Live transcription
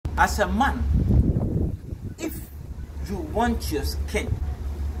As a man, if you want your skin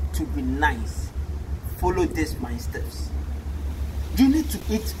to be nice, follow these my steps. You need to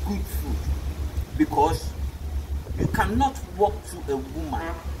eat good food, because you cannot walk to a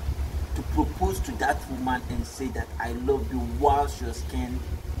woman to propose to that woman and say that I love you whilst your skin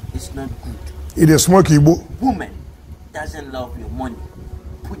is not good. It is smoky. Woman doesn't love your money.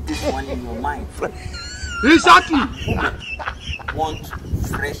 Put this one in your mind. Exactly. Woman want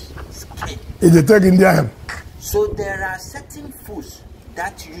fresh skin. It is taking there. So there are certain foods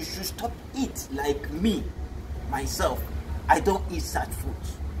that you should stop eat. Like me, myself, I don't eat such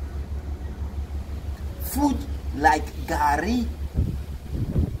foods. Food like gari,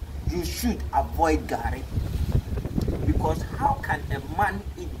 you should avoid gari, because how can a man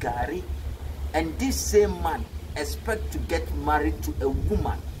eat gari and this same man expect to get married to a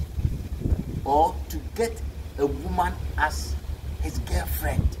woman or to get a woman as his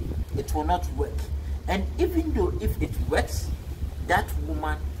girlfriend? It will not work. And even though if it works, that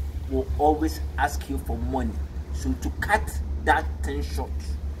woman will always ask you for money. So to cut that thing short,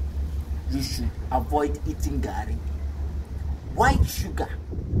 you should avoid eating gari. White sugar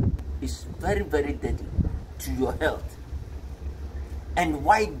is very, very deadly to your health. And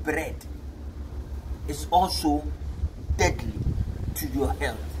white bread is also deadly to your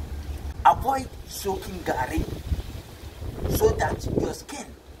health. Avoid soaking gari so that your skin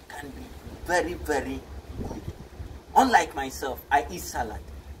can be very, very good. Unlike myself, I eat salad.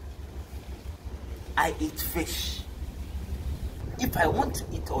 I eat fish. If I want to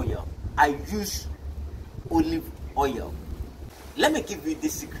eat oil, I use olive oil. Let me give you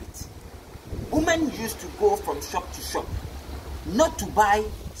this secret. Women used to go from shop to shop, not to buy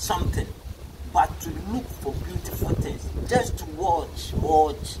something, but to look for beautiful things. Just to watch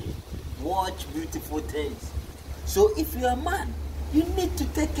beautiful things. So if you're a man, you need to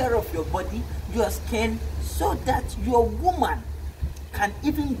take care of your body, your skin, so that your woman can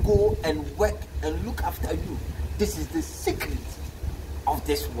even go and work and look after you. This is the secret of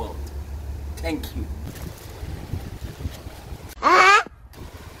this world. Thank you.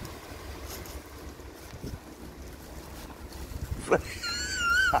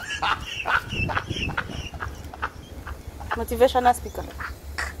 Motivational speaker.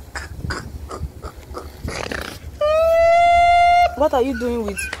 What are you doing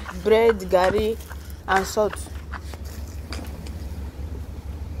with bread, gari, and salt?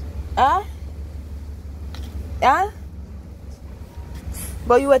 Huh? Huh?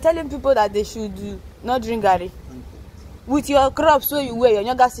 But you were telling people that they should not drink gari. With your crops where you wear, your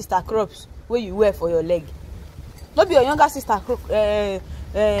younger sister crops where you wear for your leg. Not be your younger sister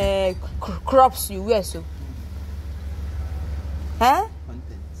crops you wear so. Huh?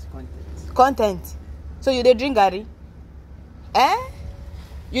 Content. So you dey drink gari? Eh?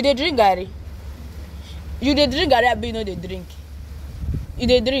 You dey drink gari? You dey drink gari, but you know they drink. You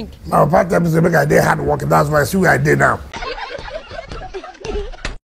dey drink. My part time is make I dey hard work. That's why I see where I dey now.